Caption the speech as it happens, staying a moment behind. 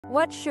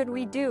What should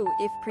we do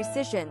if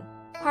precision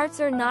parts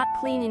are not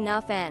clean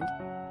enough and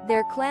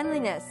their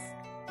cleanliness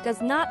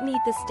does not meet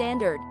the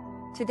standard?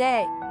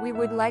 Today, we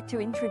would like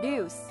to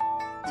introduce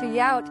to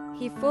you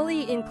he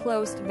fully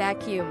enclosed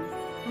vacuum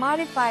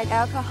modified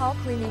alcohol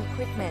cleaning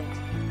equipment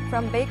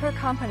from Sinobakr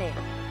Company.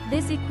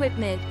 This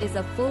equipment is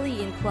a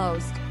fully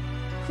enclosed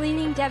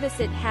cleaning device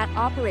that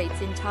operates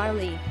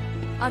entirely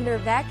under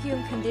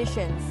vacuum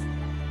conditions.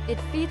 It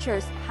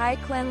features high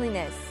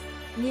cleanliness,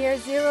 near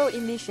zero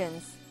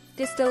emissions,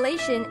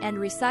 distillation and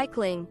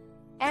recycling,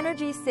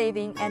 energy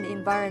saving and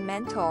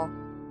environmental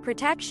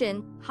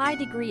protection, high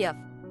degree of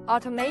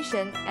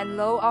automation and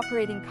low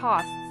operating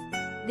costs.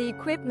 The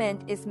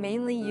equipment is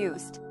mainly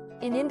used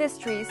in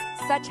industries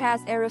such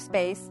as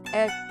aerospace,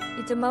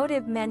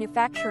 automotive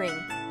manufacturing,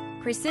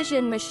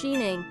 precision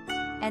machining,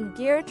 and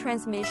gear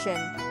transmission.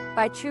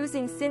 By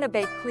choosing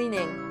Sinobakr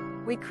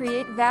cleaning, we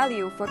create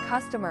value for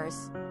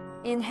customers,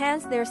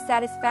 enhance their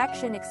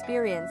satisfaction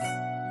experience,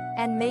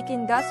 and make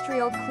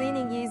industrial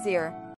cleaning easier.